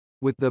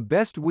With the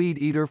best Weed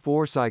Eater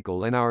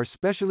 4-cycle and our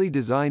specially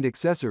designed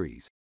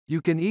accessories, you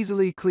can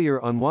easily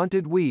clear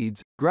unwanted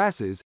weeds,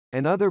 grasses,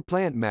 and other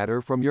plant matter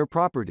from your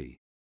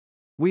property.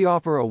 We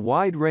offer a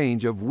wide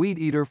range of Weed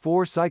Eater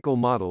 4-cycle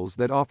models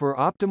that offer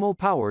optimal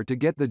power to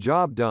get the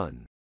job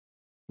done.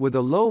 With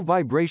a low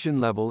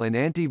vibration level and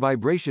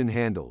anti-vibration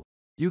handle,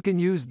 you can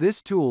use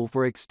this tool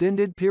for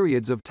extended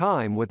periods of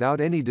time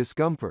without any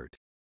discomfort.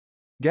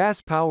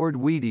 Gas-powered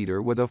Weed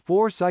Eater with a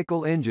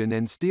 4-cycle engine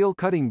and steel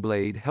cutting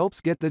blade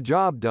helps get the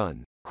job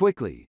done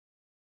quickly.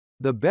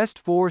 The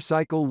best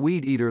 4-cycle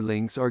Weed Eater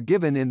links are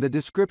given in the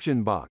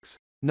description box.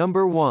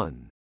 Number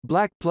 1.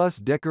 Black Plus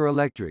Decker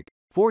Electric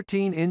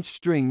 14-inch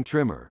String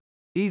Trimmer.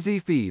 Easy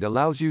feed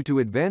allows you to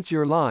advance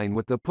your line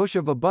with the push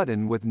of a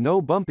button with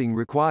no bumping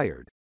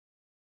required.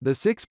 The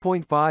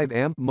 6.5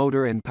 amp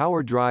motor and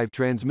power drive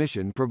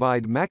transmission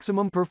provide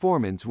maximum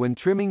performance when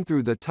trimming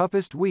through the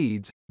toughest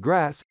weeds,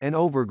 grass, and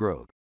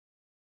overgrowth.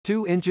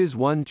 2 inches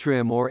 1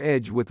 trim or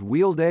edge with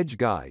wheeled edge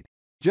guide.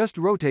 Just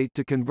rotate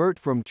to convert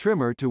from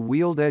trimmer to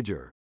wheeled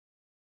edger.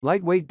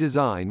 Lightweight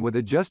design with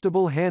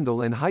adjustable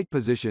handle and height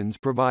positions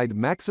provide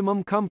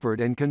maximum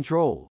comfort and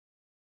control.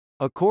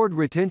 A cord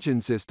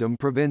retention system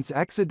prevents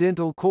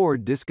accidental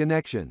cord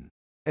disconnection.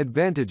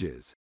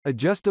 Advantages: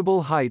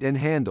 adjustable height and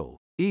handle.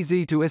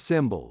 Easy to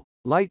assemble,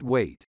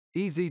 lightweight,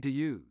 easy to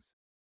use.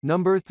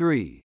 Number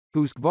 3.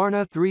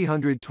 Husqvarna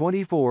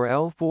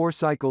 324L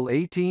 4-cycle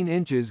 18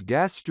 inches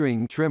gas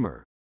string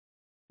trimmer.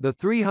 The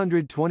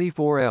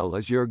 324L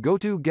is your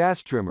go-to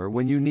gas trimmer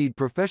when you need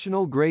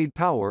professional-grade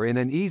power in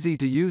an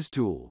easy-to-use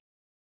tool.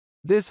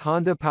 This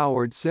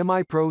Honda-powered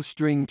semi-pro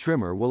string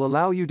trimmer will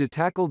allow you to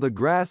tackle the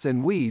grass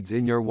and weeds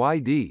in your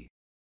YD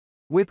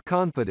with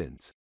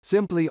confidence.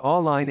 Simply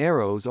align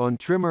arrows on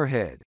trimmer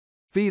head.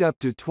 Feed up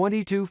to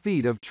 22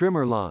 feet of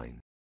trimmer line.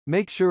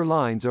 Make sure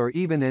lines are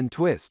even and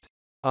twist.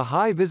 A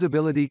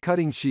high-visibility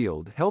cutting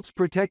shield helps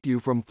protect you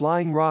from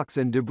flying rocks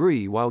and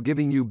debris while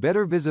giving you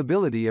better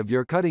visibility of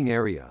your cutting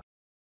area.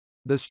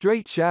 The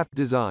straight shaft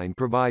design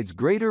provides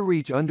greater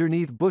reach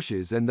underneath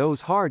bushes and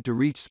those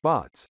hard-to-reach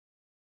spots.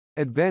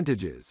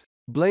 Advantages: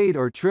 blade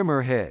or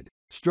trimmer head,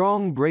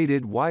 strong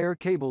braided wire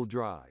cable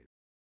drive.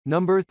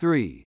 Number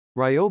 3.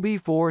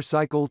 Ryobi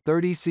 4-cycle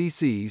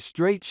 30cc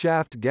straight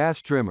shaft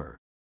gas trimmer.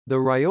 The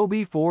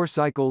Ryobi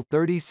 4-cycle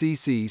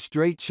 30cc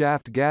straight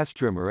shaft gas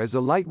trimmer is a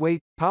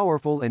lightweight,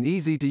 powerful and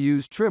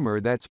easy-to-use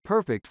trimmer that's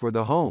perfect for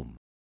the home.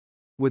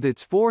 With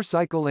its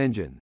 4-cycle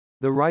engine,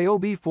 the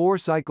Ryobi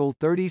 4-cycle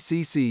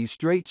 30cc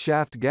straight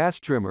shaft gas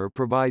trimmer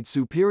provides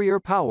superior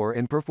power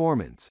and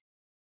performance.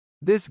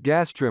 This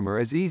gas trimmer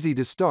is easy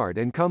to start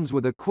and comes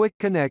with a quick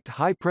connect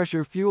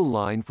high-pressure fuel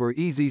line for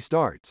easy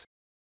starts.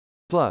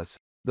 Plus,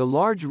 the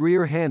large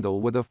rear handle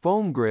with a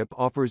foam grip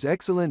offers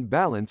excellent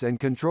balance and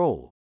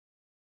control.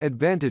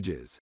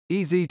 Advantages: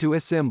 easy to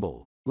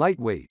assemble,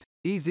 lightweight,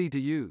 easy to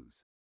use.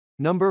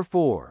 Number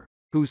 4.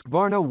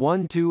 Husqvarna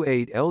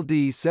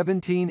 128LD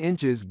 17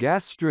 inches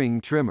gas string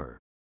trimmer.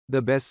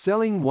 The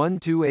best-selling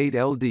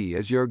 128LD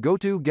is your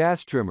go-to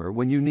gas trimmer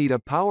when you need a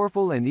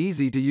powerful and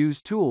easy-to-use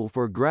tool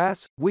for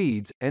grass,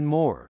 weeds, and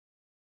more.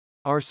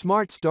 Our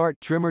Smart Start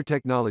trimmer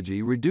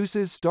technology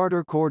reduces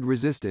starter cord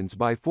resistance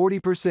by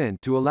 40%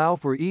 to allow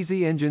for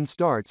easy engine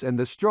starts, and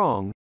the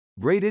strong,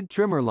 braided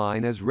trimmer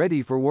line is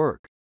ready for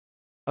work.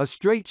 A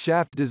straight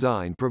shaft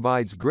design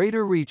provides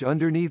greater reach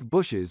underneath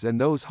bushes and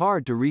those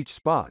hard-to-reach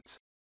spots.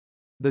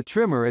 The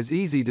trimmer is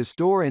easy to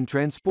store and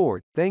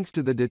transport thanks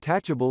to the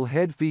detachable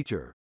head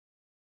feature.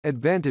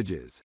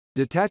 Advantages: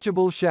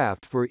 detachable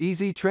shaft for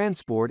easy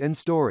transport and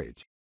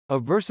storage. A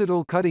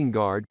versatile cutting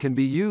guard can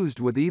be used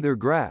with either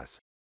grass,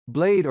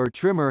 blade or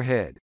trimmer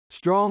head.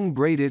 Strong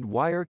braided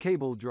wire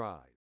cable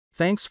drive.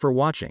 Thanks for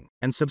watching,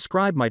 and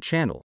subscribe my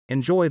channel.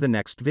 Enjoy the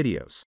next videos.